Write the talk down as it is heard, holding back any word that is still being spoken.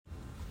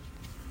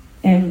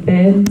And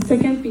then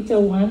 2 Peter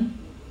 1,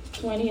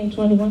 20 and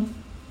 21.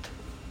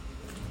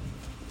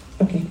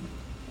 Okay.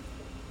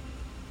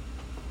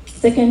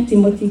 2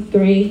 Timothy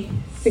 3,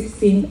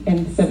 16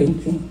 and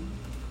 17.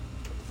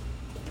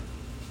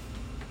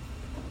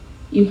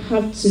 You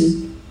have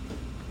to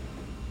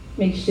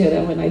make sure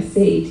that when I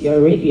say it,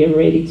 you're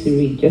ready to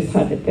read. Just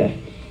have it there.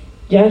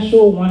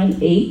 Joshua 1,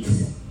 8.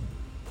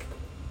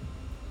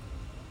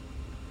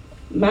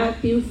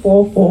 Matthew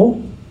 4,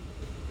 4.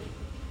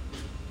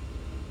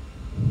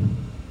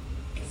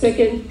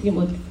 2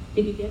 Timothy.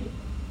 Did you get it?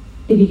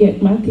 Did you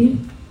get Matthew?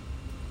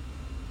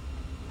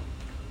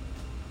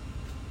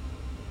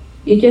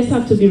 You just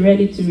have to be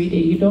ready to read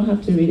it. You don't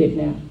have to read it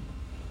now.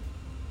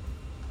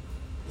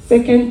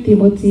 2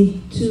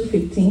 Timothy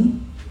 2:15.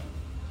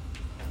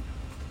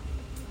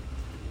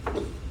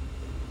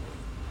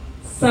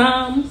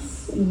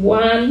 Psalms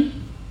 1,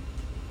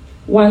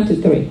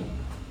 1-3.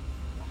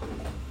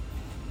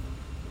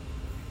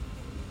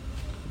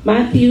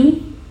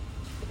 Matthew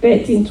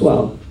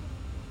 13:12.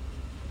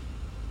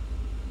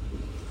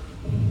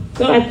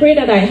 So I pray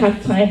that I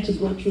have time to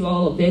go through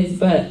all of this,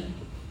 but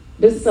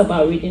this is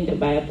about reading the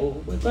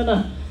Bible. We're going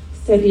to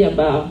study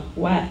about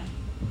a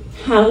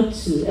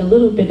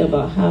little bit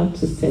about how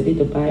to study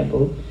the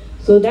Bible.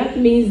 So that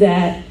means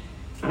that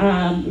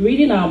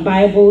reading our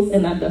Bibles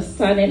and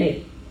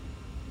understanding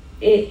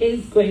it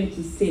is going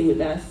to stay with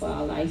us for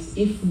our lives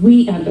if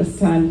we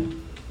understand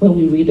when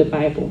we read the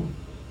Bible.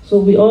 So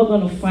we're all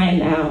going to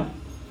find out.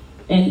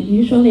 And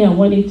usually I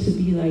want it to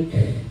be like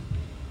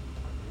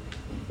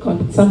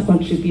some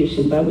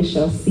contribution, but we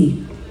shall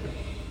see.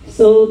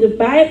 So the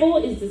Bible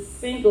is the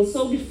single.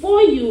 So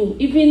before you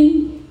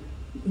even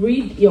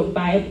read your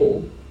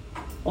Bible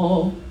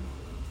or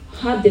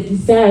have the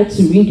desire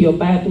to read your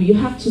Bible, you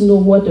have to know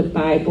what the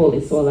Bible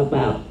is all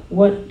about.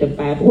 What do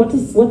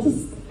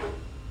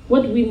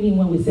we mean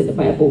when we say the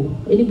Bible?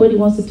 Anybody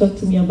wants to talk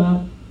to me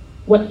about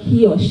what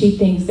he or she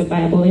thinks the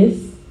Bible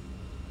is?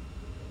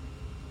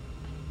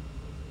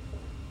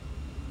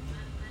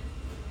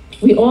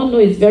 We all know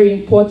it's very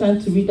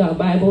important to read our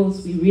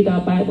Bibles. We read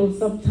our Bibles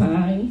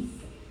sometimes.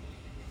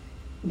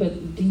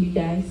 But do you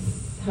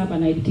guys have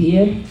an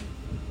idea?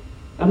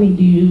 I mean,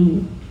 do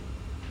you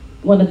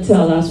want to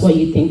tell us what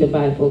you think the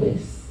Bible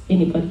is?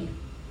 Anybody?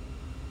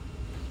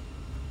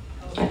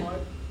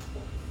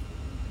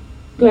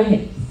 Go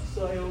ahead.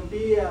 So it will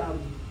be a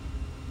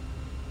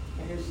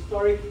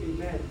historic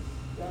event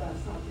that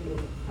has happened in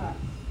the past.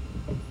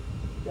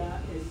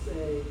 That is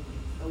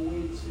a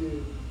way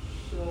to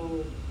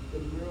show the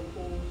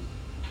miracles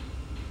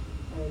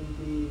and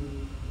the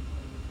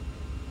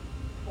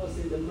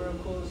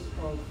miracles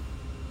of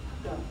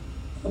God.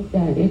 Of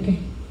God, okay.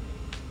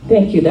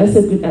 Thank you. That's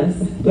a good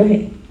answer. Go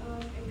ahead. It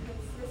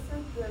consists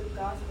of the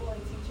gospel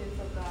and teachings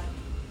of God.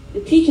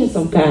 The teachings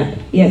of God,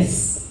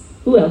 yes.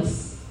 Who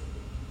else?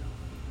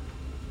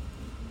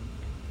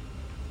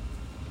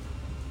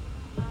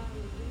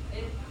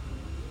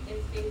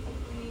 It's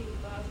basically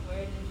God's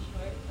word in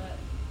short, but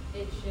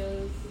it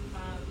shows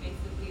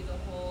basically the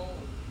whole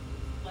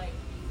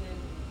reason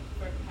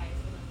for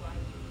Christ and why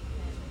we need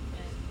him and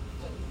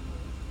what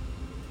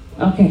he's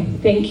doing. Okay,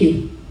 thank you.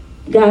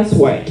 God's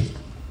word.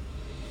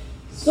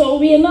 So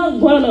we are not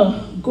going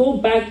to go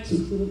back to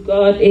who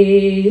God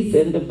is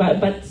and the Bible,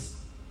 but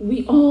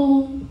we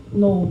all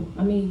know,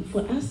 I mean,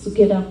 for us to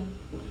get up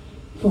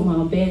from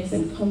our beds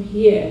and come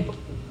here,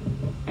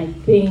 I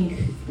think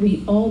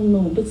we all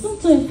know, but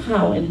sometimes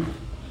how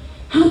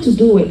to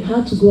do it,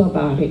 how to go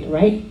about it,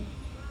 right?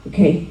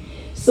 Okay,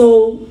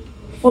 so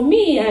for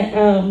me,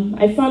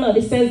 I found out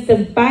it says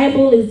the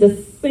Bible is the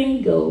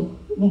single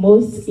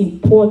most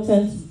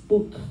important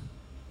book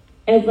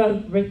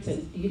ever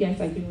written. Do you guys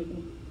agree with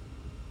me?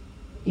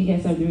 You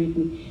guys agree with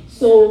me?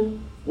 So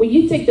when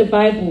you take the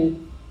Bible,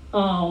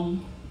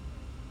 all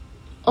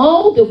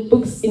the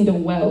books in the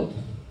world,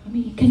 I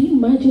mean, can you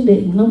imagine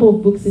the number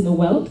of books in the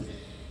world?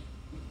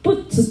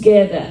 Put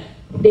together,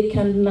 they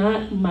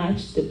cannot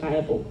match the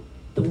Bible,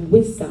 the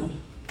wisdom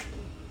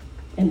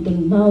and the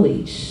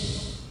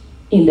knowledge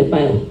in the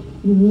Bible.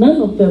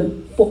 None of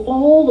them, for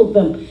all of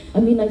them.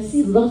 I mean, I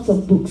see lots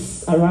of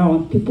books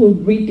around, people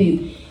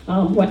reading.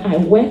 When I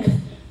work,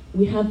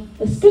 we have,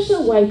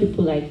 especially white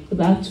people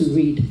love to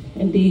read,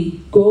 and they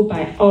go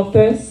by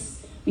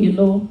authors, they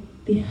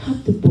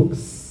have the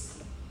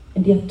books,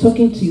 and they are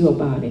talking to you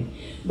about it.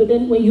 But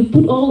then when you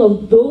put all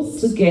of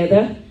those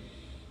together,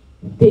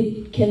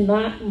 they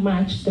cannot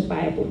match the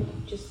Bible,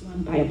 just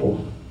one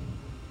Bible,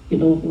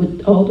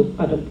 with all the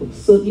other books.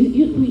 So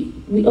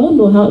we all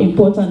know how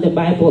important the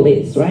Bible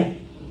is, right?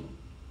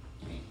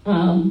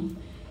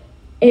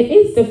 It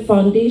is the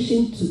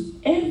foundation to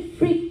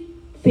everything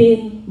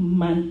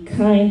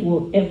mankind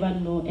will ever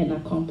know and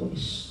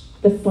accomplish.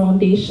 The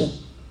foundation.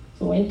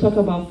 So when you talk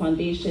about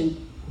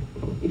foundation,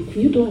 if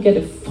you don't get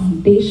a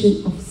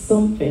foundation of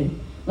something,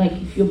 like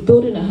if you're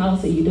building a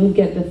house and you don't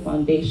get the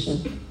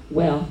foundation,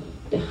 well,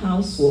 the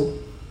house will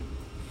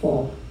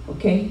fall,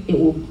 okay? It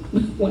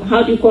will,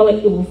 how do you call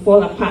it? It will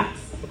fall apart.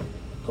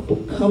 It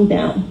will come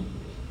down,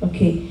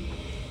 okay?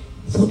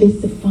 So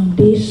it's the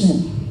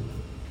foundation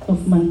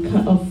of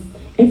mankind, of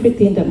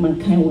everything that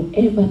mankind will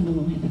ever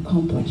know and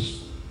accomplish.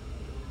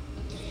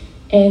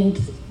 And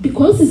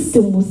because it's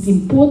the most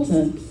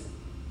important,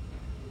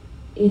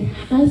 it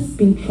has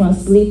been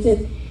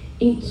translated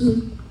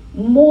into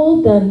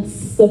more than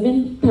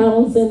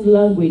 7,000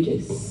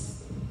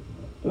 languages,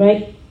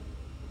 right?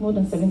 More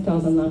than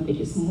 7,000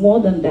 languages, more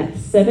than that,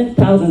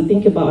 7,000,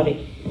 think about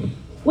it.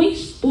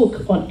 Which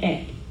book on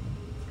earth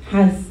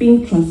has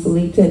been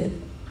translated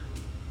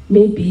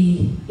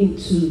maybe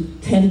into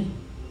 10?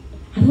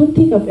 I don't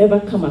think I've ever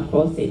come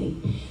across any.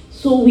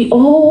 So we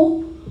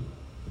all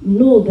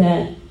know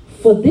that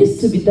for this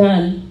to be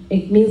done,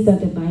 it means that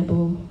the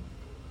Bible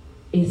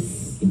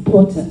is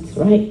important,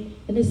 right?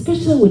 And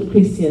especially with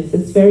Christians,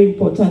 it's very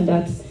important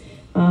that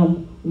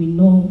we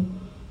know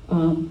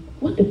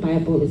what the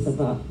Bible is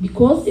about.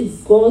 Because it's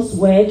God's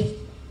word,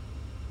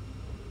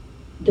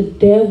 the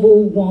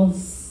devil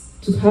wants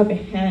to have a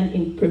hand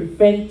in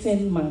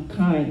preventing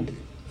mankind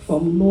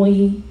from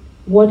knowing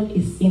what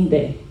is in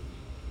there.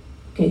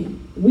 Okay,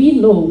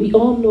 we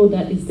all know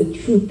that it's the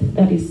truth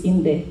that is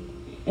in there.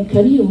 And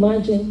can you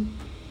imagine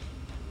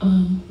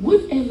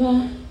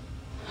whatever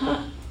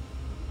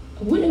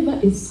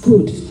is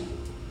good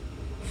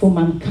for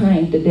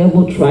mankind, the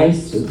devil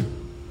tries to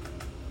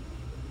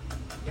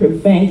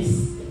prevent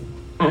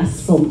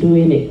us from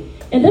doing it.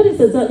 And that is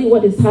exactly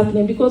what is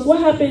happening, because what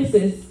happens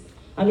is,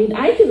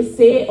 I can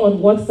stay on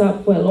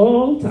WhatsApp for a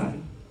long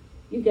time.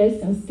 You guys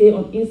can stay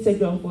on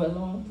Instagram for a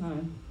long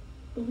time.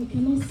 But we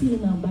cannot see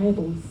in our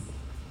Bibles.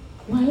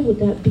 Why would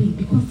that be?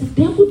 Because the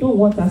devil don't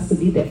want us to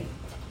be there.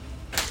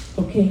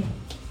 Okay?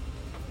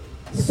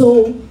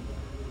 So,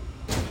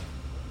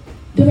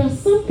 there are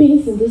some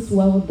things in this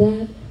world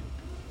that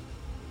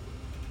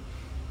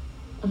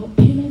our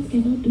parents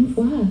cannot do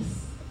for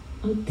us.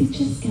 Our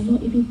teachers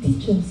cannot even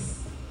teach us.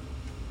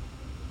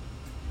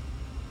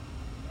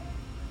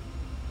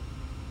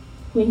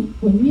 When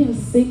we are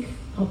sick,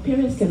 our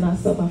parents cannot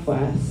suffer for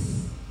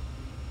us.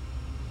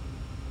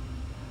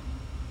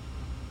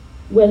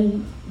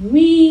 When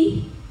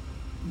we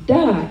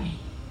die,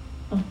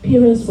 our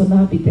parents will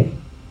not be there.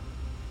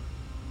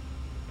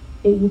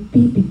 It will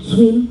be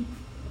between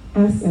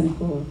us and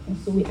God. And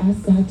so we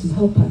ask God to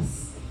help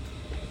us.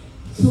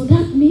 So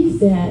that means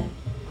that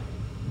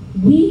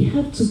we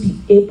have to be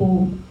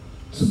able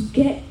to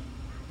get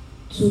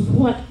to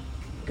what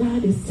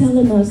God is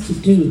telling us to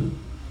do.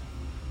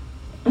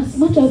 As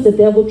much as the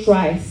devil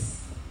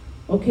tries,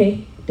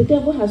 okay? The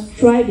devil has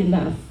tried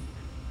enough.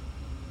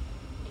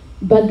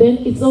 But then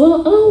it's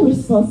our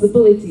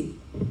responsibility.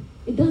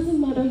 It doesn't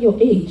matter your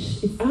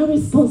age. It's our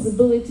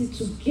responsibility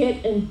to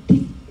get and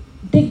dig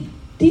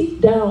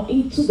deep down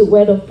into the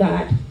Word of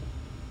God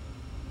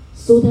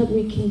so that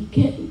we can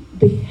get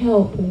the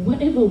help or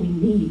whatever we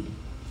need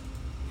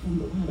from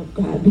the Word of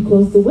God.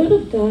 Because the Word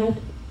of God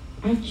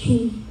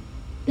actually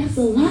does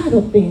a lot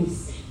of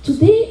things.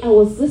 Today I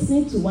was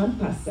listening to one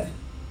pastor.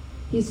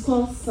 He's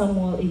called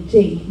Samuel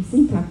A.J. He's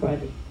in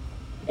Takoradi.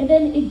 And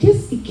then it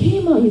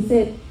came out. He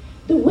said,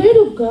 the Word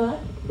of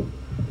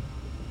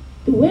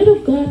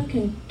God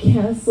can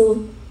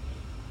cancel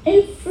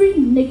every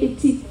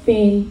negative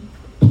thing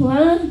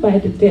planned by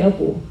the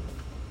devil.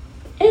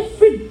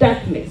 Every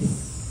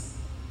darkness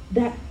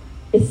that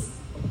is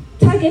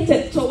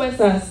targeted towards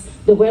us,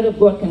 the Word of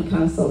God can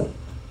cancel it.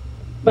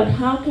 But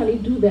how can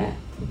it do that?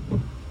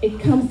 It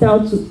comes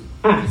down to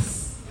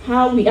us,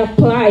 how we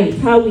apply it,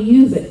 how we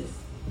use it.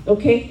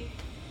 Okay?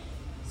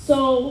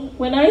 So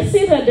when I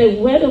say that the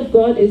Word of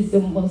God is the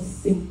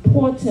most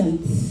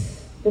important,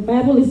 the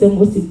Bible is the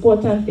most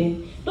important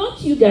thing,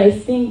 don't you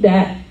guys think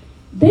that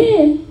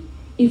then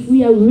if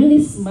we are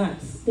really smart,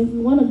 then we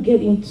want to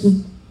get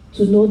into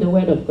to know the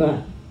Word of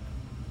God?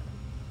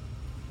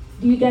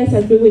 Do you guys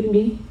agree with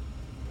me?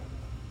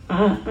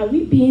 Are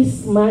we being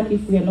smart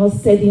if we are not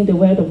studying the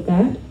Word of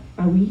God?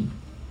 Are we?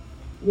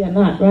 We are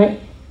not, right?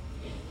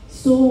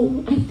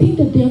 So I think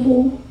the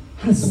devil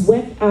has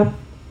worked up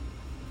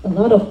a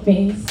lot of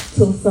things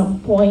till some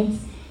point,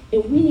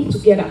 and we need to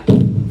get up.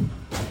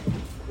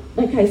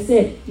 Like I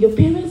said, your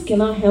parents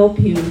cannot help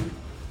you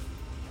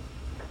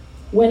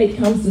when it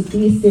comes to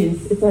these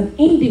things. It's an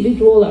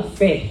individual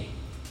affair.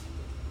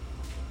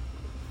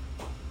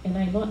 And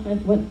I know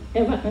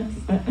whenever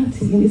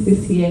Auntie Eunice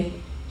is here,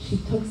 she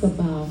talks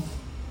about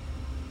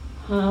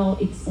how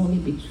it's only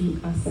between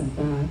us and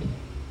God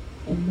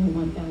and no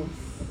one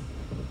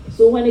else.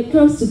 So when it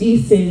comes to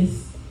these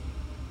things,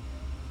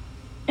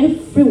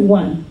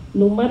 everyone,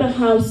 no matter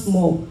how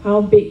small,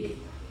 how big,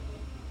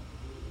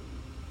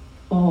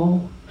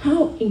 or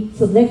how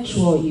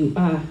intellectual you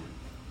are,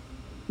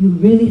 you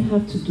really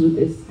have to do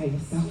this by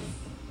yourself.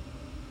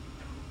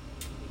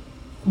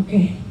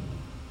 Okay?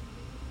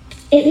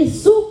 It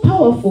is so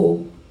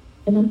powerful,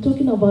 and I'm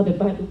talking about the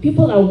Bible.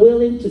 People are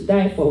willing to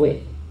die for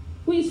it.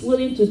 Who is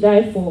willing to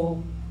die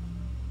for,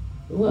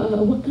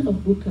 what kind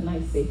of book can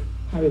I say?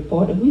 Harry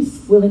Potter. Who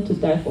is willing to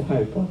die for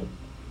Harry Potter?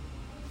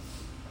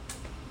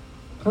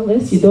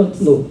 Unless you don't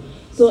know.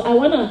 So I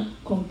want to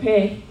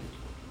compare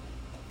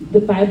the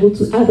Bible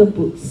to other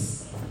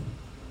books.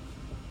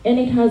 And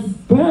it has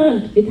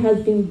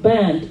been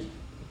burned,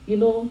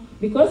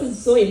 because it's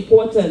so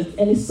important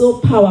and it's so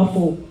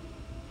powerful.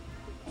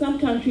 Some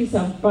countries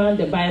have banned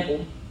the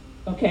Bible,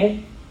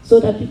 okay, so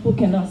that people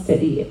cannot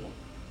study it.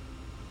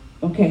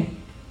 Okay,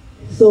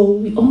 so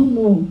we all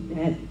know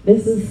that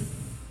this is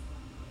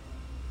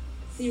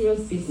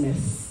serious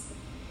business.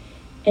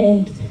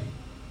 And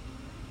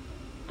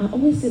I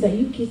always say that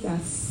you kids are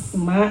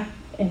smart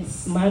and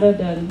smarter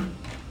than,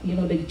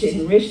 the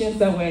generations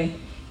that were,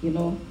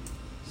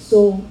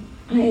 So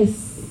I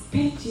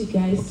expect you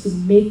guys to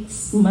make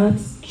smart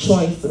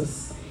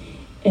choices.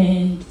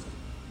 And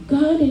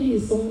God in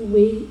his own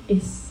way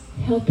is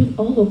helping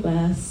all of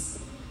us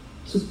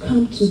to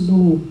come to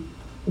know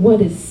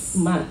what is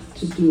smart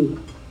to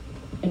do.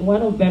 And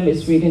one of them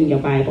is reading your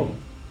Bible.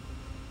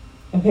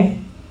 Okay?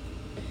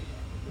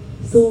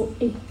 So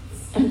it's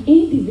an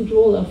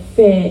individual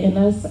affair,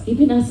 and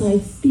even as I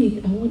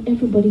speak, I want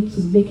everybody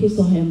to make his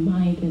or her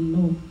mind and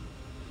know.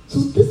 So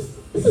this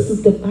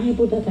is the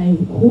Bible that I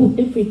hold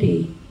every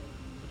day.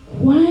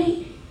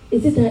 Why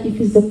is it that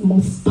if it's the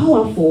most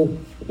powerful,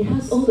 it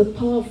has all the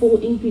powerful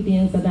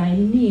ingredients that I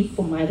need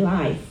for my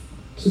life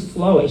to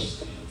flourish,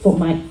 for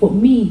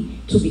me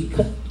to be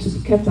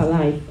kept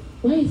alive?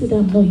 Why is it that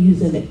I'm not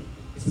using it?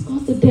 It's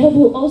because the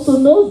devil also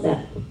knows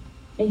that,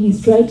 and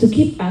he's trying to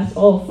keep us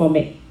all from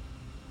it.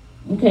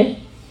 Okay?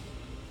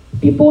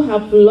 People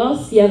have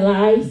lost their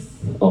lives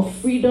of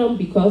freedom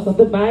because of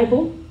the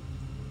Bible.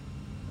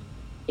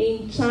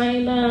 In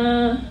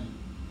China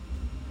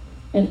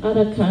and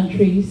other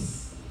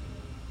countries,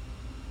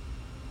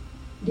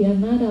 they are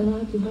not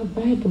allowed to have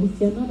Bibles.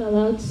 They are not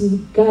allowed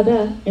to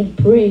gather and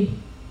pray.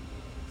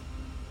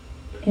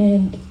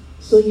 And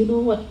so you know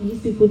what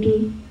these people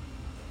do?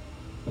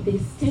 They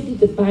study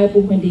the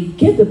Bible. When they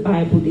get the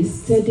Bible, they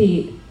study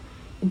it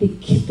and they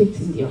keep it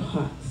in their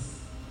hearts.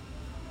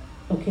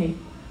 Okay?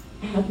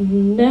 I have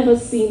never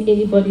seen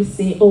anybody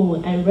say,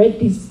 oh, I read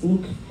this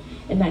book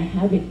and I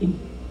have it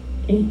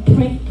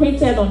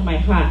printed on my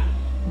heart.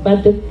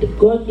 But the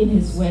God in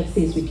his word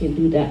says we can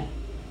do that.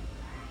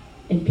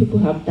 And people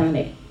have done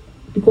it.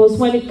 Because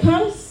when it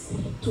comes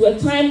to a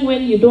time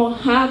when you don't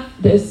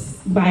have this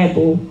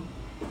Bible,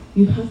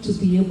 you have to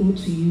be able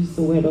to use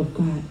the word of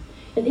God.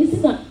 And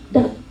isn't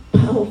that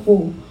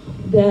powerful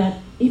that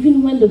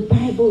even when the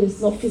Bible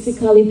is not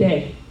physically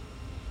there,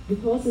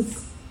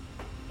 because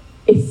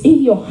it's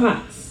in your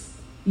hearts,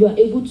 you are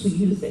able to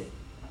use it.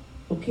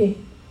 Okay?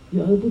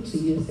 You are able to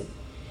use it.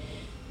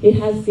 It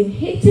has been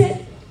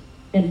hated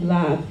and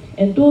loved.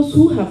 And those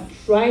who have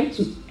tried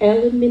to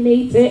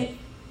eliminate it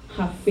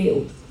have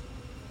failed.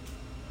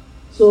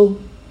 So,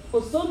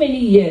 for so many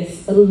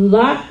years, a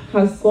lot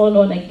has gone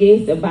on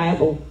against the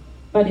Bible,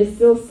 but it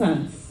still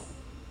stands.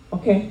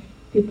 Okay?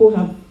 People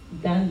have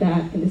done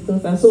that and it still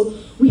stands. So,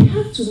 we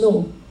have to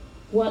know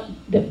what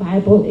the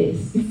Bible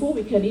is before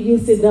we can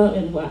even sit down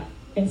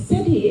and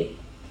study it.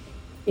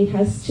 It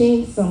has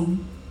changed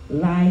some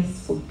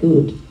lives for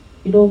good.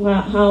 You know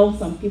how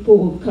some people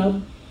will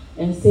come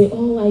and say,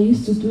 oh, I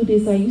used to do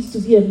this, I used to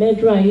be a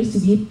murderer, I used to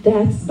be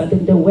that, but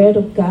then the word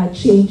of God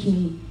changed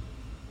me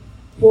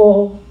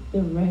for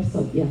the rest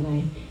of their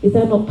life. Is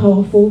that not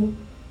powerful?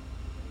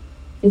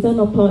 Is that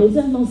not powerful? Is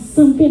that not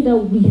something that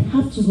we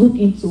have to look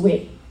into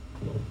it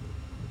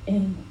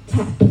and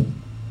tap?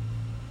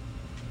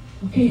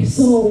 Okay,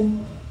 so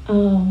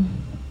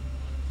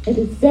it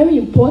is very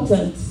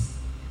important,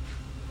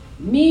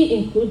 me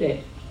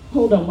included.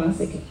 Hold on one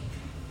second.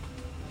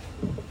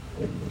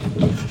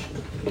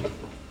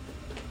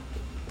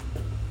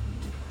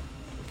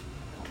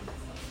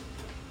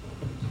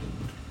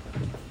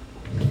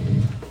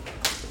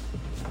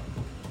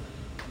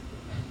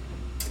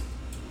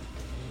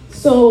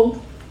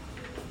 So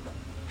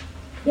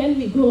then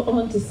we go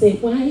on to say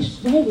why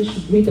we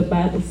should read the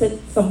Bible. Set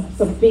some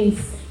things,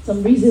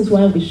 some reasons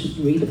why we should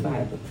read the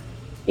Bible.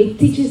 It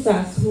teaches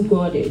us who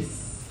God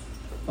is.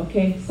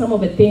 Okay, some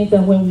of the things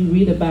that when we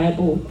read the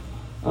Bible,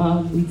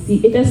 we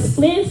see it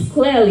explains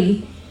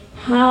clearly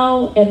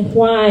how and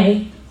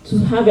why to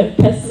have a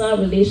personal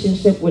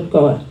relationship with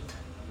God.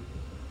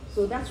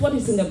 So that's what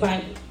is in the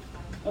Bible.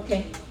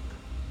 Okay,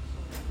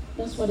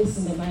 that's what is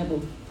in the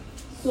Bible.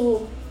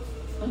 So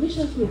I wish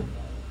I could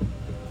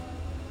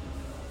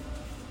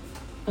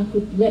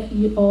let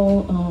you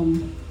all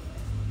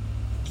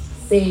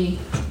say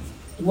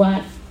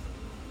what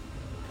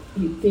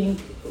you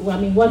think. Well,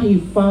 I mean, what you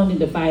found in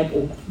the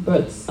Bible,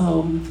 but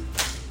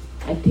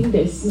I think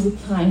there's no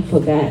time for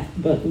that.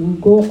 But we'll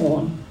go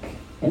on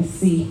and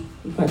see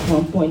if at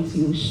one point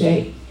you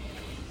share.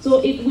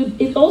 So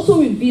it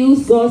also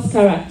reveals God's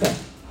character.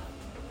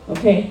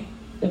 Okay.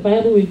 The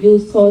Bible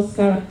reveals God's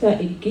character.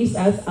 It gives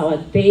us our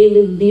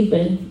daily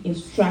living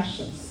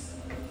instructions.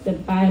 The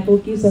Bible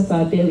gives us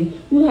our daily.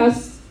 Who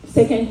has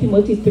 2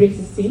 Timothy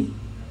 3:16?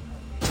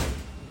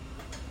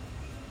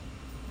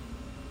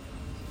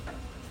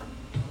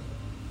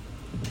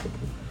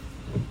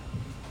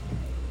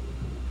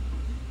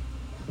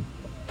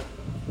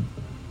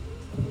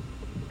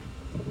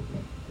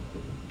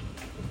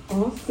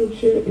 All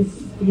scripture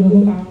is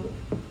breathed out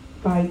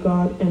by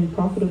God and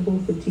profitable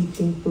for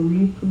teaching, for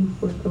reproof,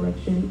 for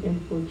correction,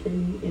 and for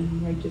training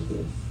in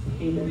righteousness.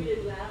 Amen. Read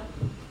it loud.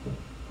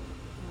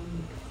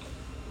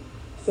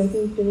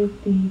 2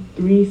 Timothy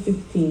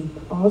 3:16.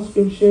 All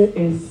scripture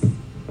is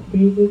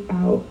breathed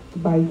out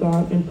by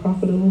God and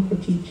profitable for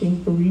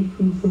teaching, for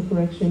reproof, for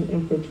correction,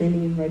 and for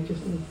training in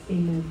righteousness.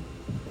 Amen.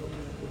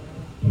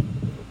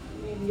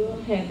 You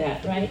all heard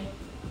that, right?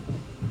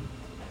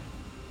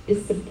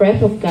 It's the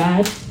breath of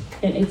God,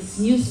 and it's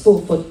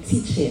useful for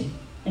teaching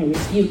and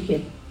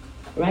rebuking,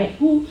 right?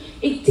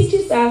 It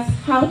teaches us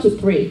how to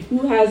pray.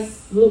 Who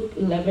has Luke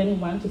 11,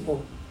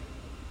 1-4?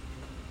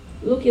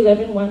 Luke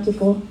 11,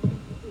 1-4.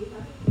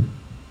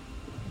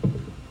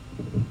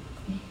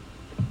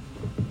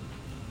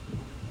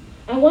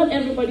 I want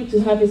everybody to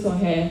have his or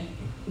her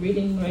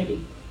reading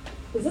ready.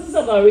 Because this is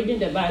about reading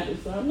the Bible,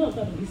 so I'm not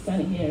going to be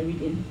standing here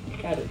reading.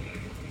 Got to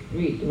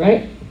read,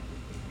 right?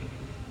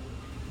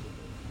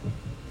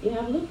 You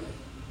have Luke?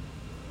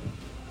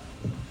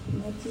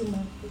 Matthew,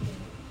 Mark.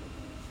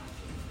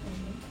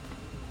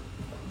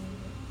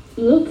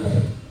 Luke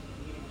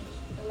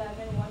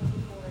 11,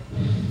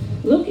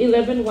 1-4. Luke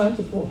 11,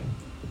 1-4.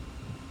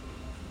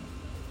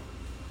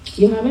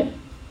 You have it?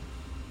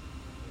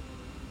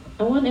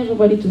 I want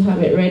everybody to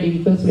have it ready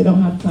because we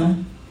don't have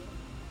time.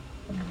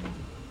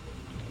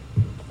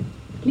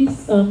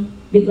 Please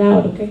be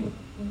loud, okay?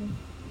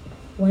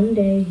 One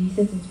day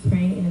Jesus was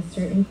praying in a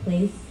certain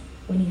place.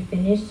 When he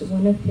finished,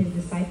 one of his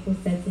disciples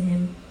said to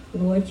him,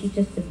 "Lord, teach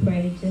us to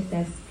pray just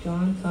as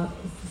John taught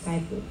his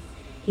disciples."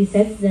 He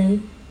said to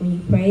them, "When you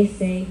pray,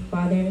 say,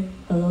 Father,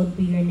 hallowed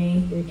be your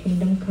name, your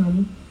kingdom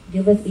come.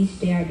 Give us each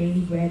day our daily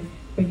bread.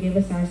 Forgive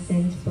us our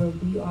sins, for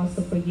we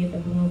also forgive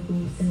everyone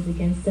who sins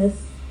against us.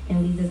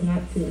 And lead us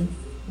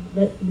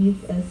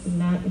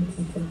not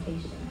into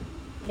temptation."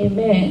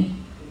 Amen.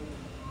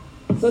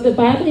 So the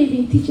Bible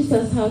even teaches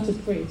us how to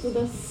pray. So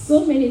there's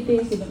so many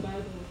things in the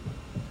Bible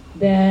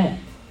that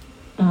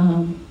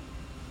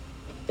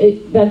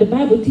that the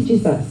Bible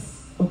teaches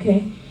us.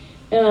 Okay,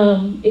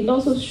 it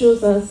also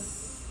shows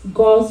us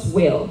God's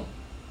will.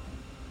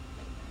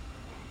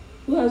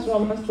 Who has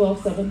Romans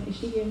 12:7? Is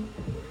she here?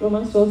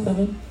 Romans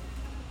 12:7.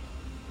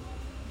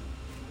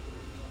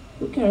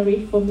 Who can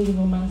read for me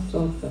Romans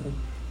 12:7?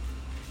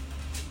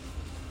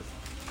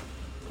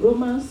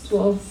 Romans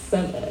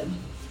 12:7.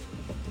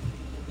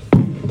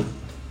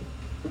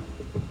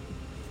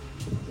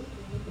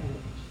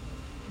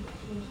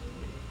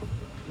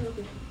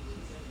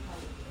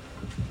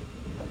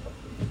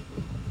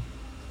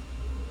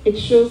 It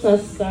shows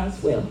us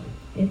God's will.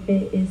 If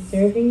it is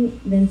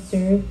serving, then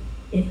serve.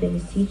 If it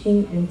is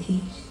teaching, then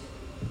teach.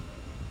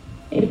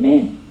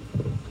 Amen.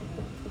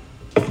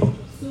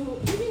 So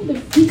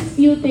even these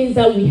few things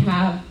that we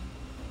have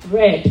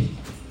read,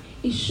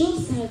 it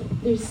shows that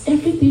there's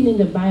everything in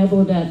the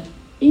Bible, that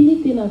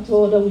anything at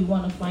all that we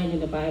want to find in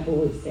the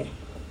Bible is there.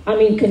 I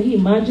mean, can you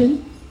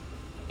imagine?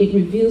 It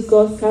reveals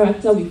God's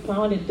character. We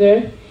found it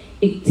there.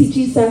 It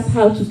teaches us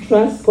how to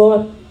trust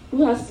God.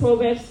 Who has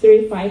Proverbs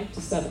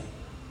 3:5-7?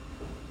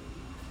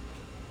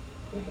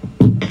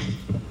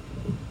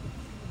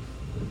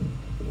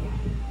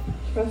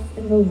 Trust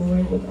in the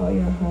Lord with all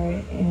your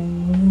heart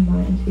and lean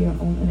not into your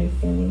own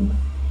understanding.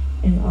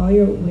 In all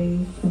your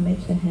ways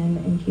submit to him,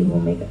 and he will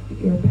make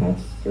your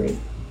paths straight.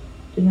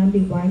 Do not be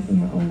wise in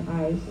your own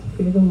eyes.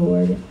 Fear the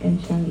Lord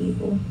and shun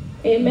evil.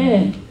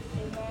 Amen.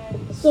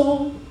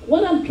 So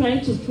what I'm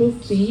trying to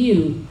prove to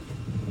you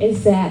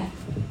is that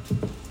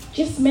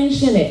just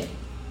mention it.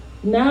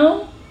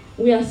 Now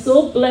we are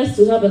so blessed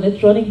to have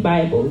electronic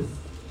Bibles.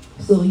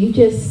 So you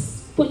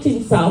just put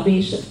in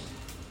salvation,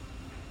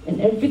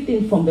 and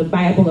everything from the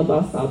Bible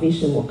about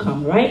salvation will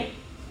come, right?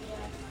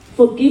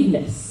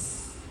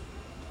 Forgiveness.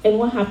 And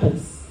what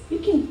happens? You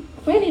can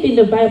find it in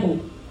the Bible.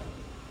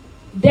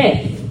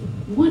 Death.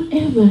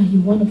 Whatever you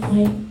want to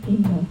find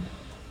in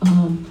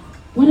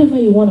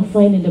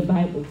the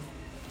Bible.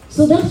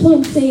 So that's why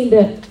I'm saying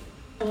that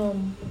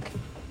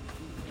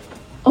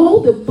all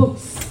the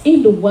books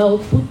in the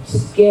world put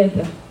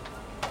together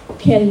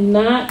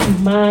cannot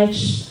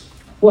match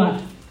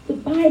what? The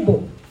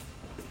Bible.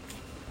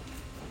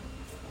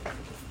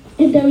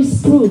 And there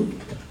is proof.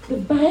 The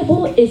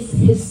Bible is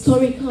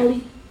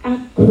historically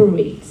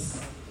accurate.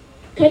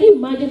 Can you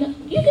imagine?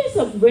 You guys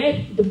have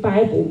read the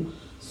Bible,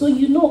 so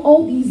you know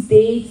all these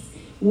dates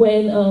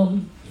when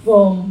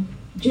from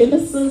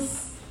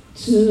Genesis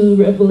to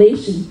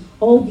Revelation,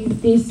 all these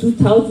days,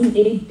 2000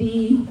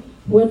 AD,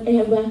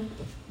 whatever.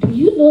 Do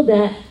you know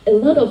that a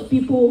lot of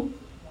people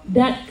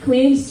that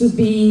claims to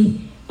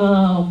be,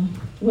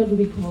 what do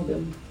we call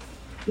them?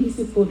 These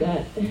people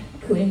that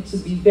claim to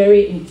be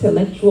very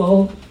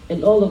intellectual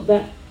and all of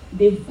that,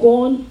 they've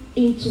gone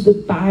into the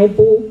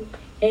Bible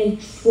and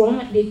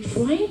they're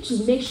trying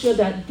to make sure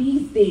that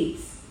these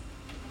dates,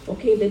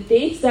 okay, the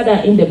dates that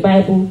are in the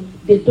Bible,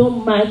 they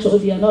don't match or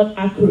they are not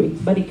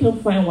accurate, but they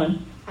can't find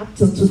one up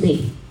till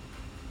today.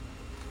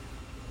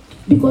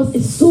 Because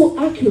it's so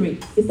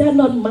accurate. Is that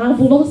not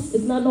marvelous?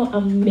 Is that not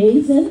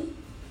amazing?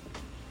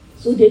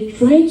 So they're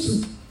trying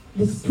to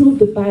disprove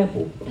the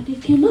Bible, but they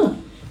cannot.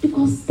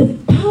 Because the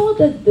power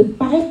that the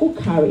Bible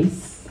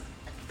carries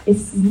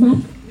is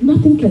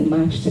nothing can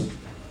match it.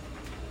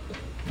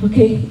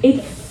 Okay,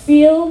 it's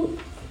full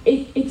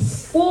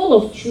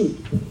of truth.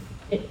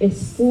 It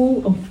is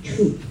full of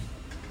truth.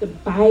 The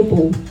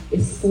Bible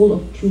is full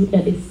of truth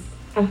and it's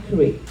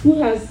accurate.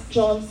 Who has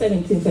John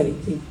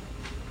 17:17?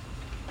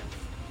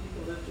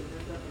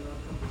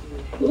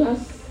 Who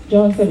has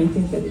John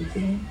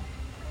 17:17?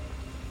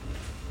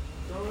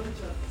 John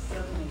chapter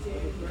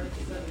 17, verse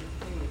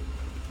 17.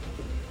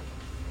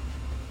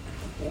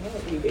 Okay,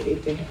 I'll read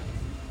it there.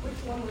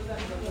 Which one was that? I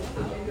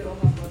didn't get all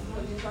my verses,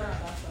 but you start on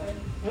that side.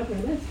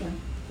 Okay, that's fine.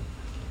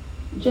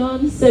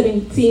 John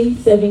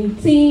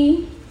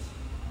 17:17.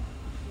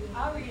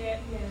 I'll read it.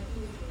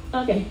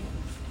 Okay.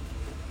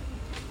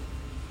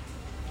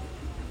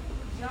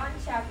 John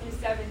chapter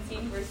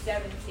 17, verse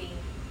 17.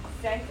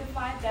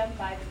 Sanctify them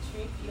by the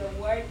truth. Your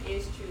word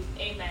is truth.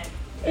 Amen.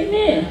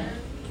 Amen.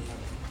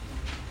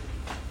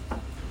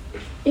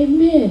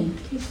 Amen.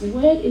 His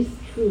word is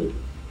truth.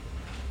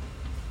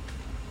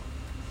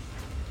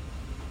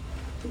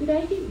 Did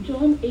I give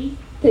John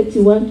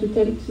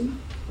 8:31-32?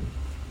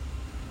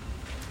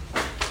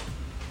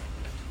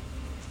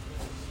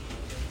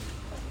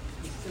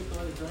 You skipped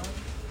all the John?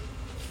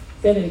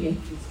 Say it again.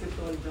 You skipped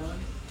all the John?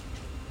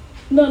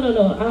 No.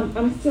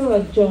 I'm still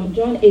at John.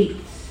 John 8.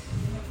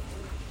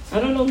 I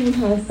don't know who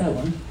has that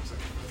one.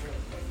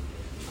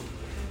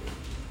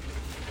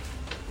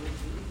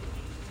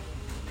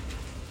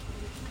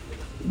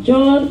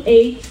 John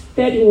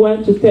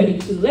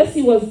 8:31-32. Let's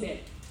see what's there.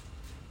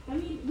 I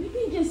mean, we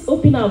can just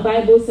open our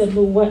Bibles and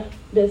know what.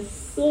 There's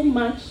so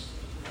much.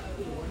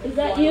 Is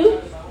that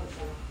you?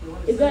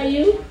 Is that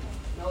you?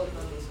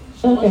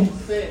 Okay. She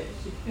said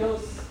she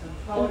feels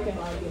empowered Okay.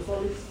 by the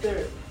Holy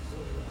Spirit.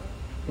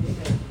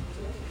 Amen.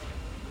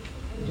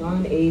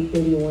 John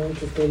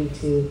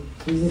 8:31-32.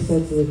 Jesus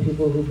said to the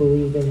people who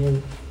believed in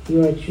him,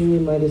 "You are truly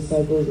my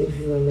disciples if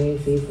you remain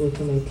faithful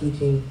to my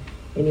teaching,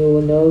 and you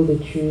will know the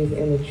truth,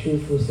 and the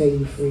truth will set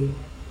you free."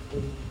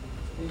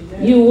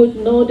 Amen. You would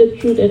know the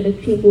truth and the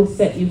truth will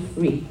set you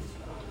free.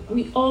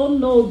 We all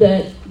know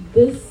that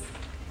this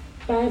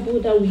Bible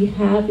that we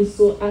have is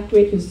so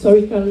accurate,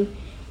 historically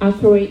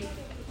accurate,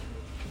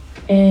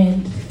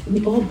 and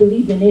we all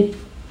believe in it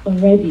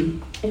already.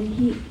 And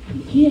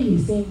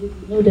he's saying we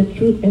will know the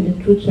truth and the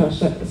truth shall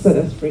set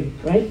us free,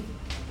 right?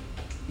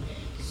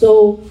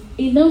 So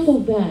enough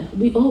of that.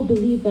 We all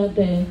believe that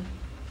the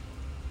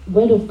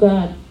Word of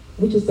God,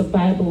 which is the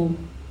Bible,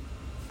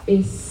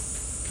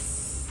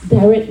 is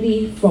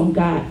directly from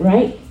God,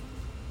 right?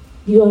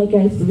 You all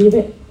guys believe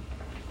it?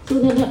 So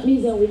then that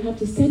means that we have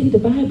to study the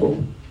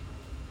Bible.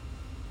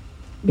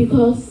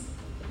 Because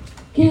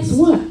guess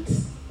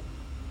what?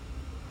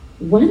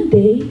 One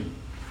day,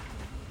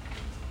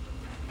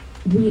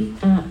 we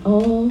are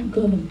all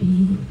going to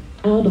be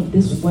out of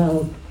this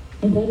world.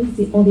 And that is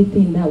the only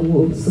thing that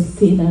will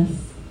sustain us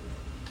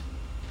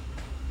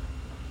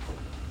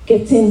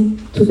getting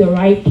to the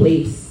right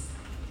place.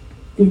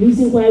 The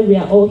reason why we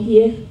are all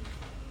here,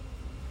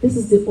 this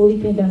is the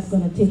only thing that's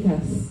going to take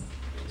us.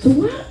 So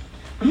why?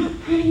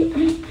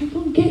 I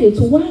don't get it.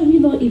 So why are we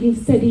not even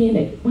studying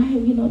it? Why are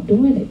we not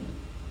doing it?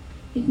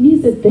 It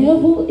means the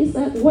devil is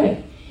at work.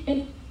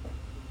 And,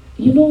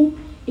 you know,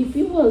 if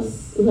it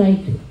was like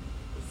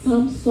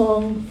some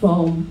song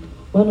from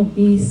one of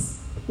these,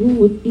 we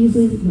would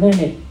easily learn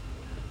it.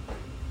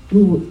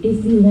 We would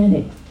easily learn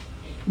it.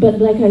 But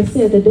like I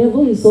said, the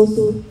devil is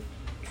also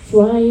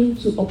trying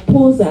to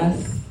oppose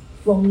us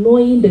from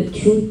knowing the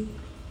truth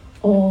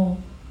or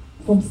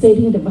from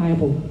studying the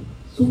Bible.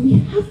 So we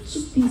have to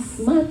be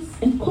smart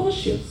and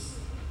cautious.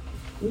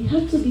 We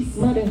have to be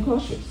smart and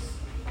cautious.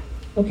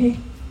 Okay?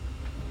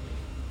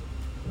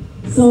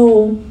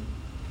 So,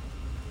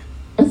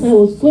 as I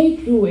was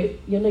going through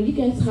it, you know, you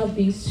guys have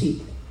these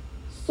sheets.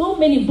 So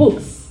many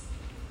books,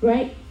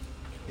 right?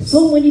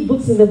 So many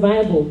books in the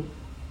Bible.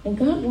 And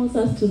God wants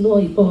us to know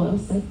it all. I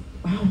was like,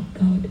 wow,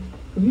 God,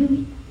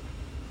 really?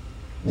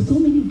 So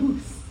many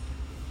books.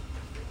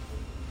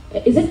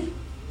 Is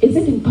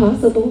it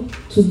impossible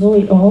to know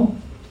it all?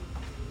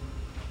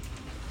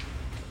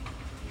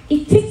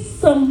 It takes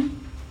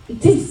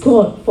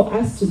God for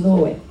us to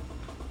know it.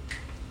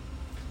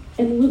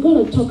 And we're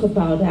going to talk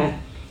about that.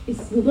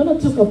 We're going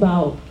to talk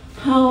about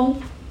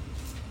how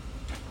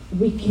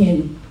we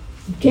can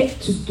get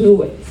to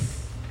do it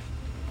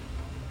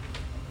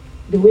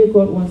the way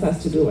God wants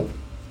us to do it.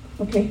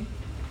 Okay?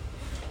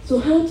 So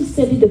how to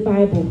study the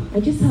Bible. I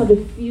just have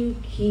a few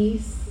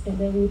keys and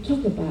then we'll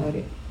talk about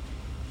it.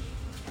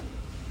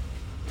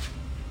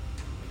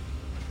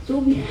 So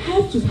we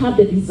have to have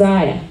the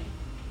desire.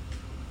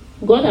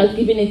 God has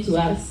given it to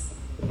us.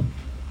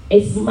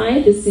 It's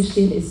my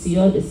decision, it's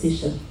your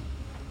decision,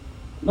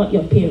 not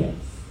your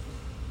parents.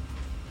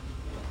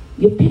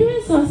 Your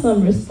parents have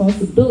some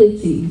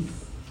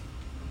responsibilities,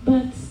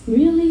 but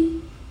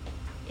really,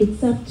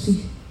 it's up to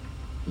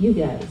you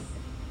guys.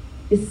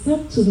 It's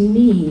up to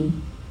me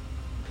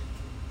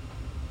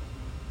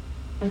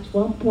at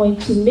one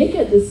point to make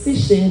a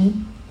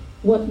decision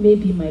what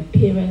maybe my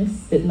parents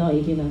did not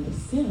even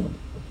understand.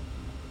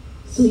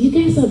 So you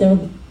guys are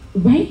the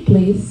right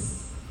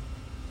place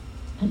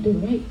at the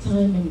right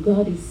time, and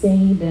God is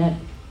saying that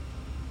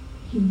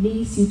He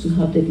needs you to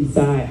have the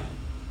desire.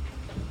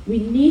 We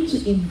need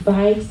to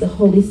invite the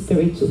Holy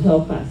Spirit to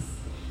help us,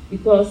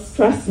 because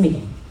trust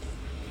me,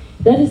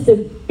 that is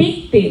the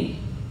big thing.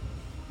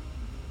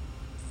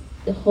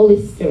 The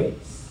Holy Spirit.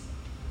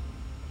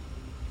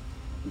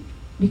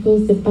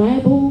 Because the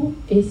Bible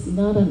is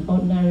not an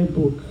ordinary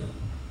book.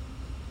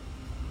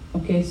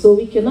 Okay, so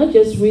we cannot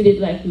just read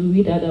it like we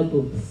read other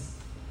books.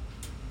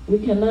 We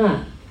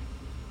cannot.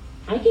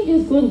 I can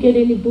just go and get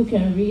any book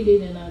and read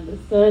it and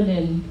understand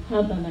and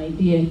have an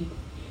idea.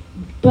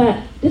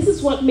 But this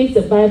is what makes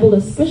the Bible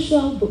a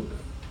special book,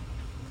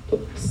 a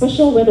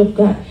special word of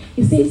God.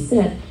 He says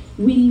that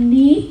we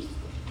need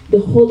the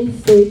Holy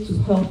Spirit to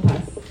help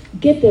us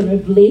get the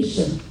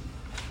revelation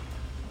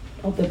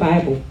of the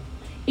Bible.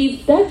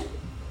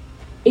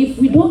 If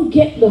we don't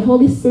get the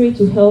Holy Spirit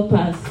to help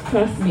us,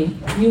 trust me,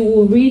 you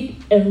will read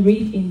and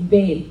read in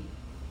vain.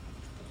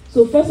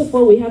 So first of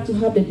all, we have to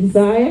have the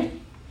desire,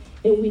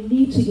 and we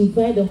need to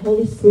invite the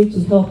Holy Spirit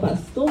to help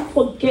us. Don't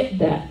forget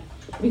that,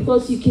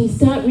 because you can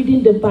start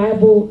reading the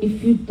Bible.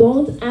 If you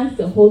don't ask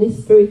the Holy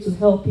Spirit to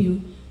help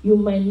you, you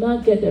might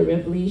not get the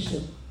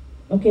revelation.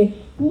 Okay?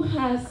 Who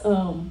has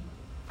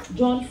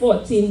John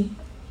 14,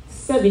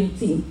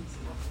 17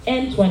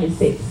 and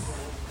 26?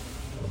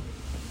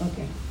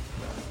 Okay.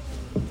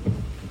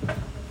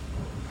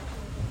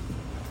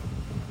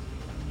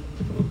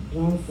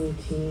 John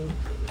 14,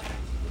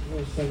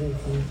 verse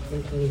 17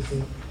 and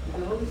 26.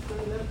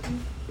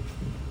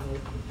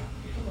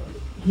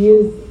 He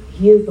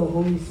is the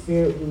Holy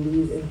Spirit who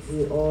leads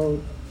into all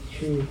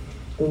truth.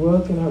 The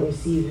world cannot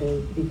receive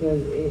him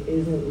because it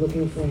isn't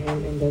looking for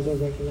him and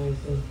doesn't recognize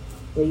him.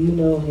 But you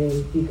know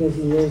him because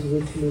he lives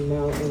with you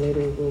now and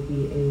later will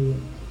be in you.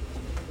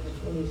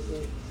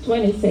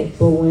 26.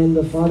 But when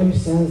the Father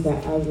sends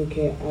that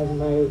advocate as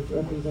my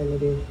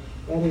representative,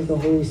 that is the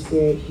Holy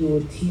Spirit, he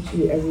will teach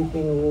you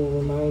everything and will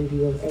remind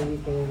you of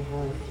everything I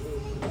have.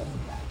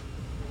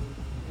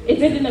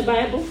 Is it in the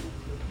Bible?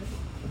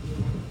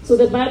 So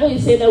the Bible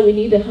is saying that we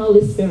need the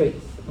Holy Spirit.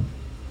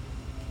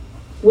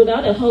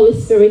 Without the Holy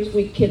Spirit,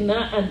 we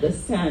cannot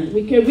understand.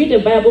 We can read the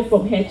Bible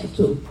from head to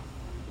toe.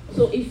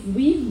 So if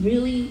we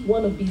really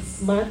want to be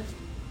smart,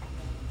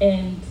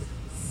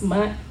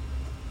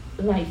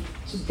 like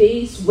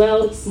today's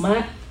world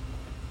smart,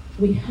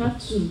 we have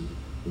to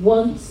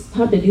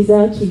have the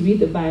desire to read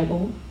the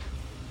Bible,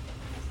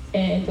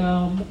 and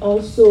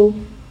also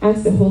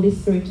ask the Holy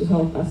Spirit to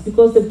help us,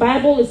 because the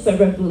Bible is a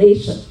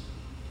revelation.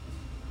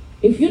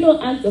 If you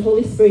don't ask the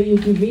Holy Spirit,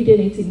 you'll be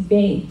reading it in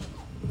vain.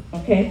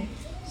 Okay?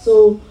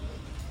 So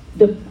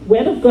the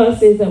Word of God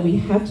says that we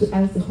have to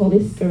ask the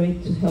Holy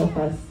Spirit to help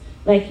us.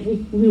 Like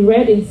we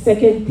read in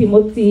 2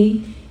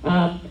 Timothy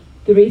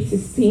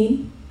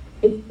 3:16,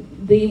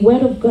 the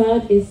Word of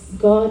God is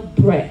God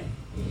breath.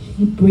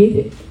 He breathed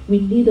it. We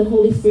need the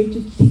Holy Spirit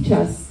to teach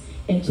us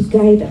and to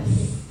guide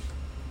us.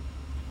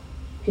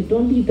 Okay,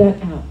 don't leave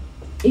that out.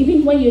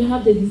 Even when you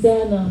have the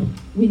desire now,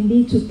 we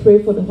need to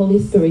pray for the Holy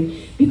Spirit,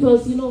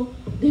 because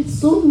there's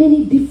so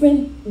many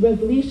different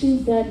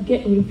revelations that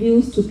get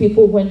revealed to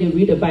people when they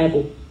read the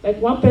Bible.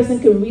 Like one person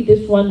can read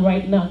this one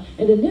right now,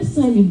 and the next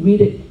time you read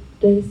it,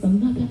 there is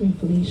another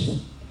revelation.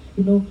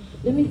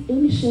 Let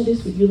me share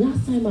this with you.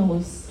 Last time I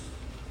was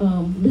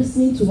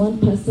listening to one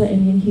pastor,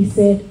 and then he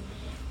said,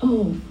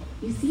 "Oh,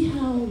 you see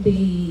how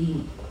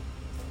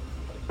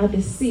at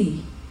the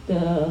sea,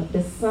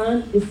 the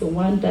sun is the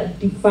one that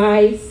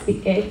divides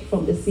the earth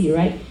from the sea,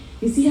 right?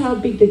 You see how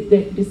big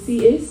the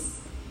sea is?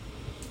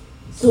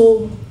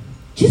 So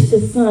just the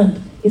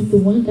sun is the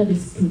one that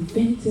is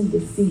preventing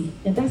the sea,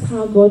 and that's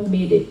how God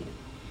made it.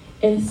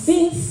 And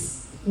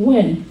since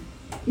when?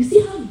 You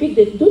see how big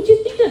don't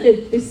you think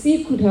that the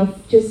sea could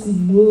have just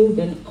moved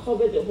and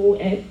covered the whole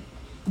earth?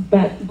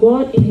 But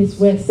God in His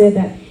Word said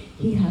that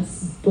He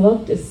has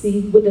blocked the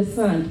sea with the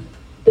sand.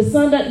 The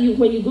sand that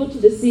when you go to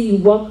the sea,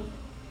 you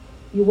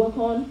walk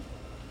on.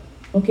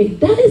 Okay,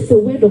 that is the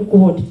Word of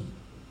God.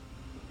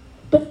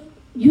 But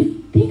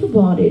you think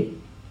about it,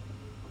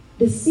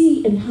 the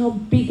sea and how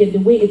big and the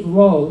way it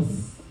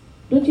rolls,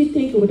 don't you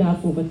think it would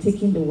have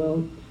overtaken the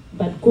world?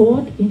 But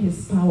God in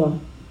His power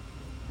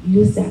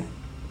used that,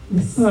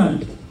 the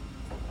sand.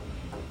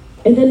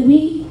 And then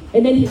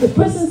the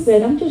person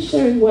said, I'm just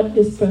sharing what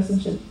this person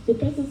said. The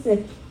person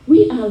said,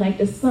 we are like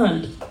the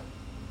sand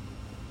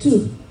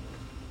too.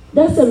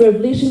 That's a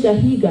revelation that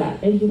he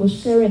got, and he was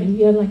sharing, and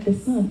we are like the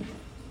sand.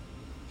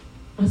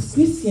 As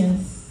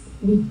Christians,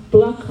 we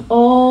block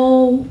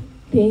all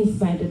things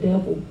by the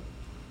devil.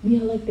 We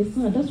are like the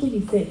sand. That's what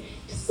he said.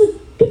 So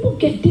people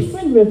get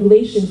different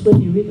revelations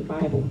when you read the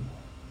Bible.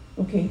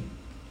 Okay?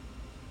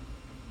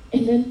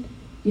 And then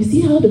you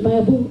see how the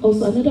Bible,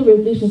 also another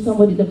revelation,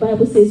 the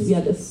Bible says we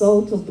are the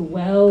salt of the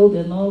world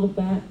and all of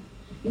that.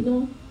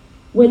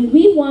 When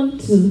we want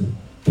to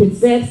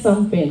preserve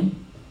something,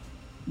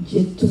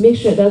 to make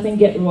sure it doesn't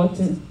get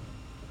rotten,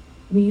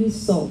 we use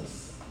salt.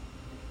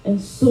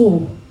 And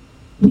so,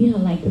 we are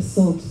like the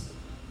salt.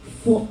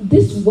 for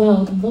this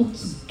world not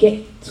to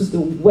get to the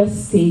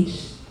worst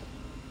stage,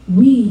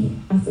 we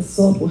as a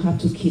salt will have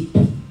to keep.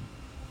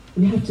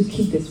 We have to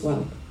keep this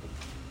world.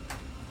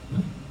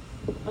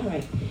 All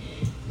right.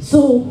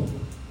 So,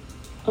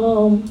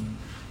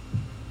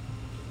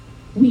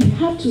 we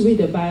have to read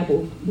the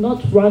Bible,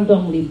 not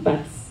randomly,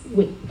 but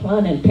with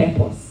plan and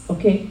purpose,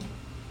 okay?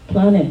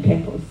 Plan and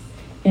purpose.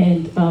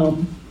 And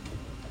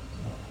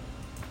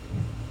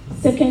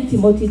 2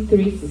 Timothy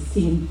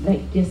 3:16,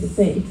 like Jesse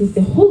said, it is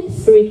the Holy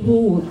Spirit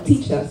who will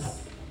teach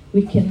us.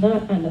 We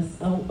cannot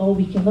understand, or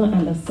we cannot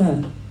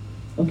understand,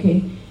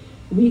 okay?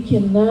 We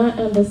cannot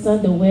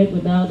understand the word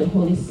without the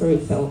Holy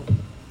Spirit's help.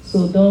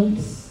 So don't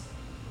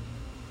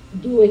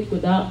do it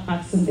without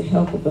asking the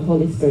help of the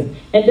Holy Spirit.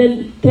 And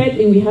then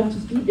thirdly, we have to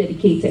be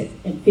dedicated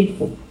and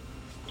faithful.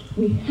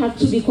 We have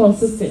to be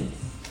consistent.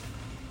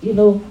 You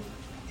know,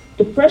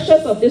 the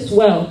pressures of this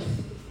world,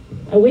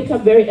 I wake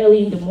up very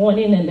early in the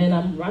morning and then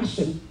I'm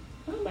rushing.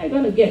 How am I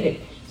going to get it?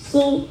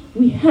 So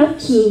we have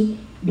to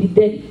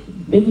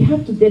we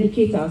have to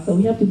dedicate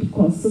ourselves. We have to be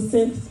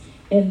consistent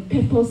and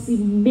purposely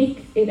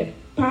make it a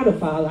part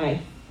of our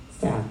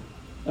lifestyle.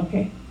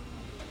 Okay?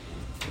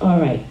 All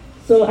right.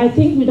 So I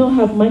think we don't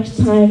have much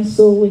time,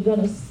 so we're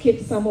going to skip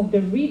some of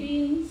the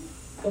readings.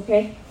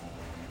 Okay?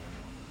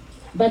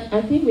 But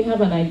I think we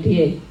have an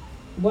idea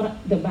what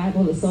the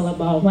Bible is all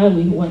about, why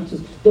we want to.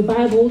 The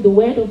Bible, the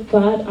Word of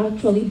God,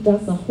 actually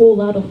does a whole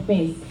lot of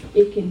things.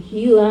 It can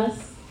heal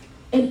us.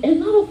 And a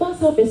lot of us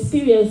have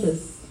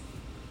experiences.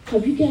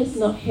 Have you guys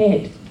not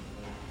heard?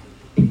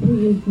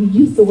 We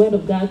use the Word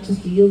of God to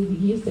heal. We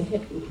use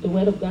the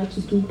Word of God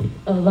to do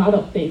a lot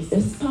of things.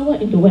 There's power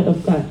in the Word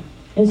of God.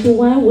 And so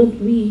why wouldn't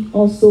we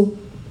also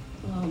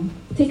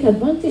take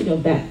advantage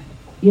of that?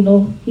 You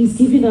know, He's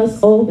giving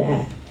us all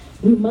that.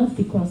 We must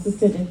be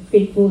consistent and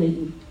faithful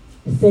in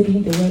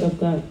studying the Word of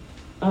God.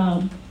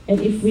 And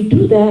if we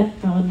do that,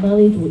 our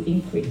knowledge will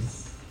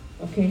increase.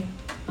 Okay?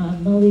 Our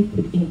knowledge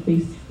will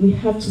increase. We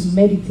have to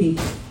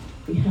meditate.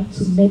 We have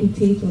to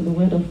meditate on the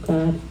Word of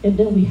God. And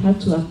then we have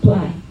to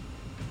apply.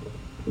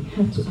 We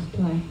have to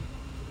apply.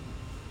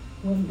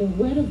 When the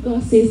Word of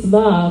God says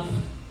love,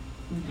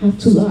 we have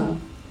to love.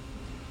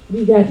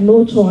 We got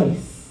no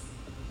choice.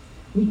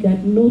 We got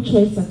no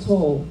choice at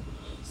all.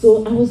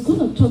 So I was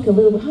going to talk a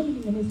little bit. How many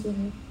minutes do we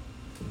have?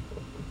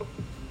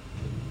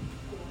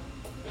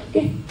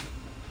 Okay,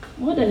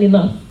 more than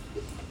enough.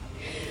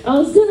 I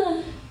was going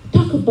to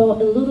talk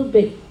about a little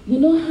bit. You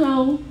know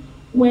how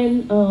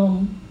when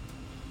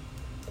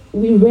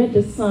we read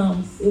the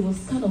Psalms, it was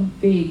kind of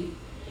vague.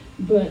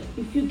 But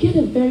if you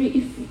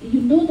if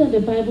you know that the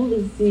Bible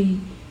is the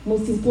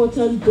most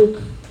important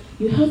book,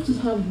 you have to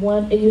have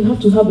one, and you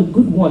have to have a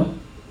good one.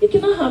 You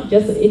cannot have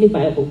just any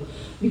Bible.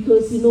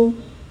 Because, you know,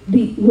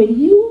 when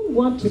you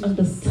want to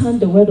understand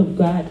the Word of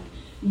God,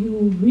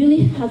 you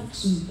really have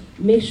to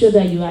make sure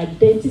that you are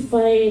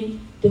identifying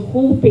the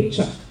whole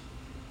picture.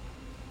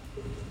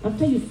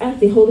 After you've asked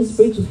the Holy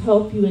Spirit to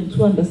help you and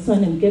to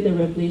understand and get the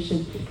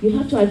revelation, you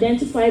have to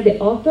identify the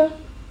author.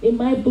 In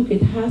my book,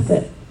 it has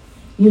it.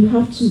 You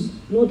have to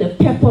know the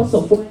purpose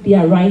of what they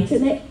are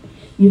writing it.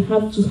 You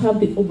have to have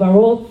the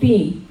overall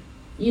theme.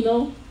 You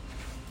know,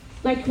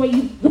 like when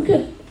you look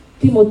at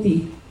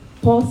Timothy,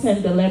 Paul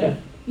sent the letter.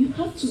 You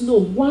have to know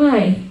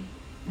why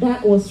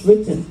that was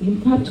written.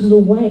 You have to know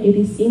why it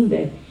is in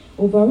there.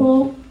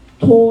 Overall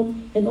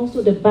tone and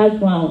also the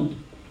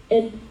background.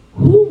 And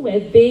who were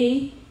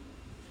they?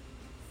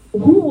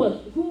 Who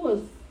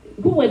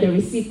were the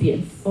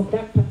recipients of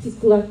that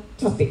particular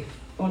topic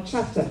or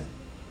chapter?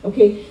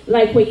 Okay,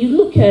 like when you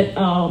look at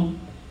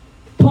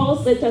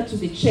Paul's letter to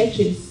the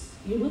churches,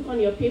 you look on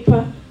your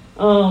paper.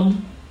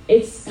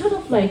 It's kind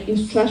of like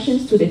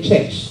instructions to the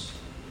church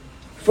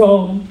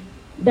from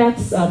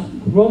that's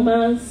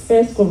Romans,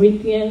 1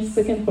 Corinthians,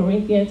 2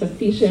 Corinthians,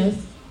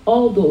 Ephesians,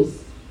 all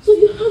those. So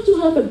you have to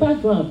have a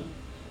background.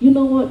 You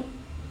know what?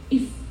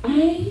 If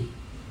I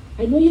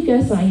know you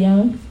guys are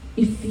young.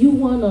 If you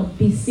want to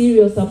be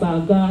serious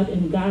about God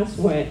and God's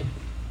Word,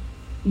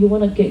 you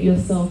want to get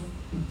yourself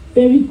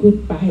very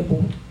good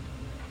Bible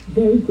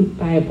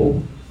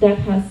that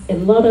has a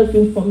lot of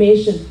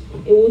information.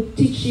 It will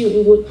teach you,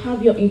 it will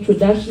have your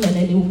introduction, and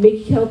then it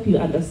will help you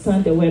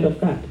understand the Word of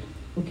God.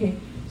 Okay?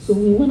 So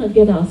we want to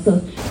get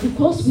ourselves,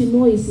 because we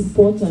know it's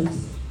important.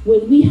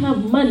 When we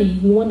have money,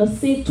 we want to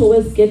save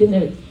towards getting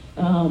a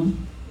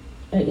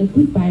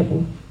good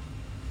Bible.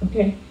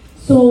 Okay?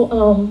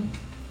 So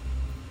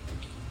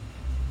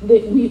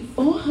we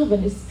all have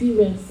an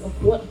experience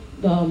of what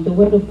the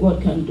Word of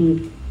God can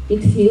do.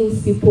 It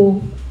heals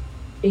people.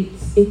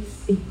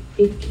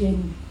 It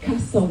can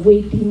cast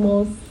away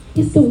demons.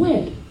 It's the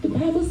Word. The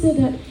Bible said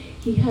that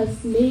He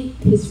has made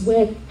His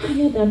Word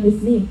higher than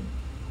His name.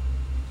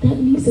 That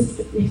means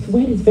His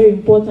Word is very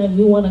important.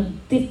 We want to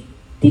dig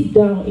deep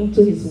down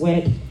into His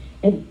Word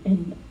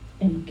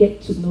and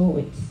get to know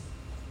it.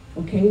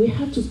 Okay, we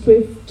have to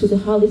pray to the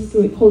Holy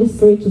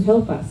Spirit to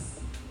help us.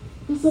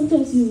 Because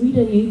sometimes you read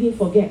and you even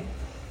forget.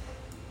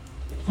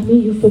 I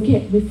mean,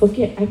 we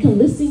forget. I can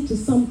listen to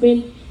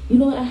something. You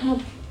know, I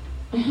have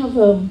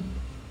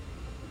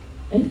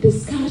a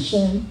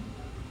discussion,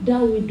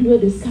 that we do a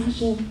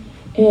discussion,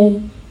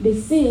 and they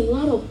say a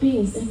lot of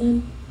things, and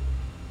then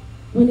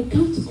when it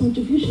comes to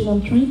contribution,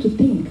 I'm trying to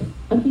think.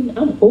 I mean,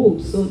 I'm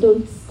old, so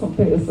don't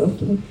compare yourself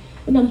to me.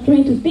 And I'm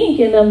trying to think,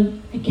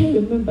 and I can't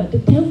remember. The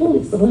devil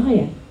is a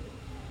liar.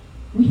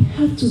 We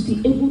have to be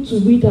able to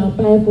read our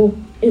Bible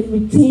and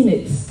retain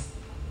it.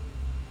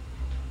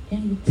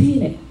 And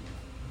retain it.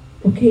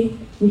 Okay?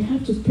 We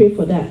have to pray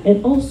for that.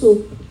 And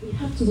also, we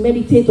have to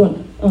meditate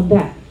on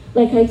that.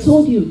 Like I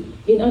told you,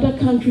 in other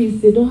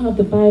countries, they don't have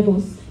the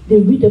Bibles. They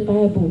read the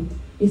Bible.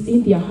 It's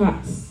in their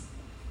hearts.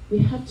 We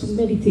have to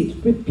meditate.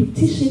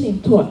 Repetition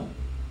in thought.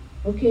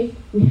 Okay?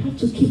 We have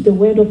to keep the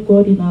Word of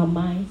God in our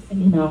minds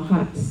and in our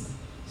hearts.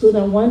 So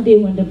that one day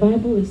when the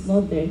Bible is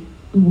not there,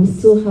 we will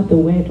still have the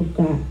Word of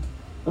God.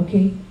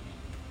 Okay?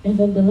 And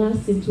then the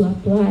last thing, to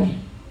apply.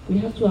 We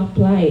have to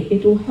apply it.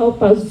 It will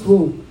help us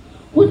grow.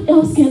 What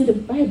else can the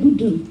Bible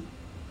do?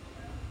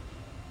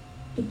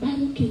 The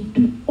Bible can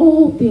do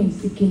all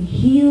things. It can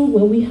heal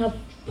when we have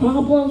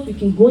problems. We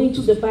can go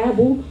into the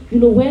Bible. You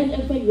know,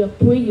 whenever you are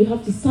praying, you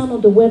have to stand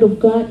on the Word of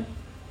God.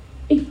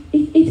 It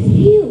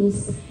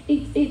heals.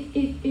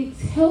 It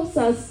helps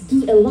us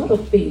do a lot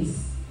of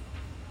things.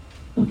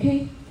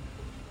 Okay?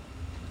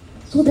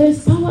 So there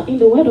is power in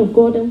the Word of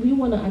God, and we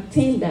want to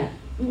attain that.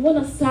 We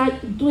want to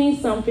start doing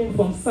something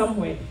from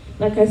somewhere.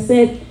 Like I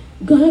said,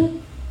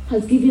 God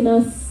has given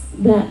us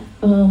that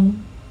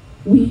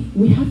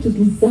we have to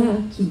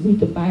desire to read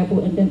the Bible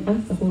and then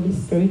ask the Holy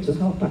Spirit to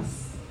help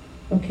us.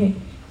 Okay?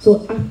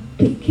 So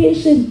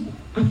application,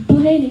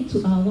 applying it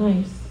to our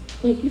lives.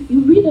 Like if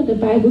you read that the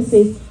Bible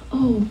says,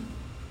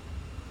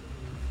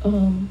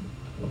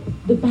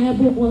 the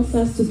Bible wants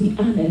us to be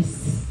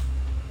honest.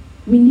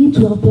 We need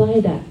to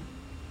apply that.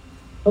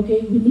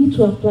 Okay? We need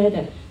to apply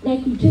that.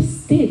 Like we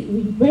just did,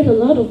 we read a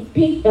lot of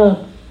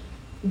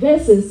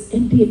verses,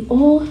 and they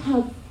all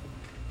have,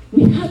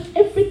 we have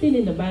everything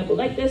in the Bible.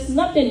 Like there's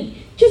nothing,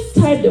 just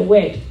type the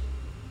word,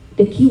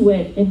 the key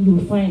word, and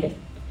you'll find it.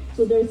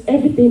 So there's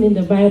everything in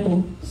the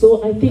Bible.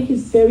 So I think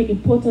it's very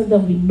important that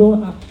we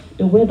know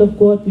the Word of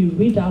God, we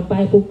read our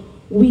Bible,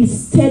 we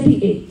study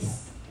it.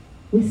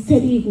 We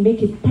study it,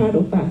 make it part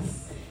of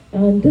us.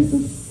 And this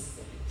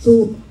is,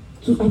 so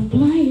to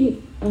apply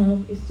it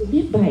is to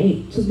live by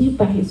it, to live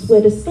by His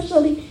Word,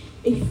 especially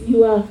if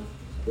you are,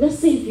 let's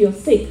say if you're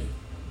sick,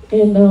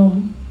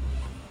 and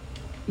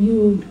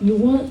you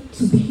want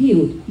to be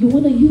healed. You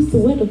want to use the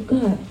Word of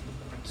God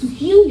to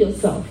heal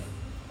yourself.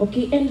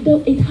 Okay? And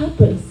it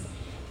happens.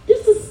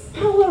 This is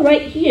power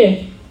right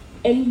here.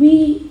 And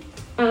we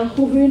are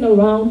hovering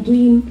around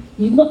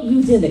you're not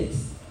using it.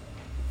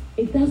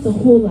 It does a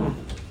whole lot.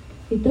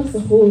 It does a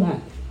whole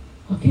lot.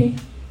 Okay?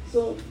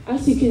 So,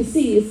 as you can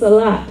see, it's a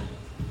lot.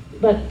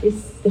 But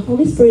it's the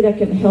Holy Spirit that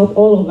can help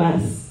all of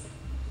us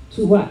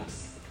to what?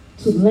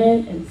 To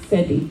learn and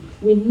study.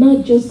 We're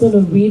not just going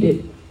to read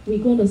it. We're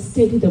going to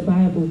study the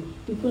Bible.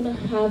 We're going to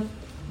have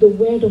the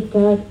Word of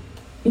God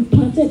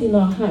implanted in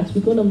our hearts.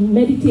 We're going to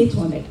meditate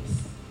on it.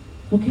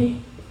 Okay?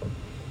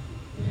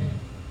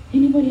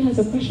 Anybody has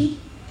a question?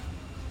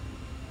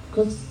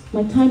 Because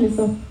my time is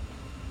up.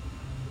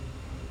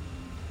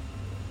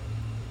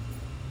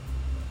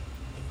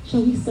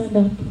 Shall we stand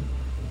up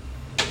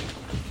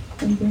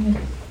and bring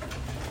it?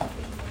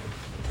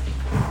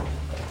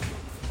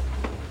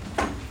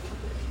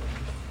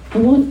 I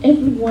want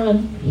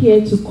everyone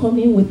here to come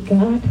in with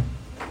God,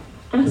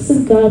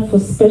 asking God for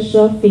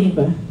special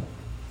favor,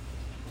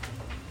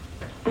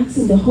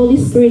 asking the Holy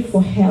Spirit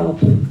for help,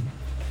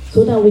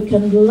 so that we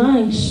can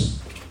launch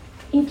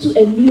into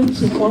a new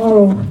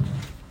tomorrow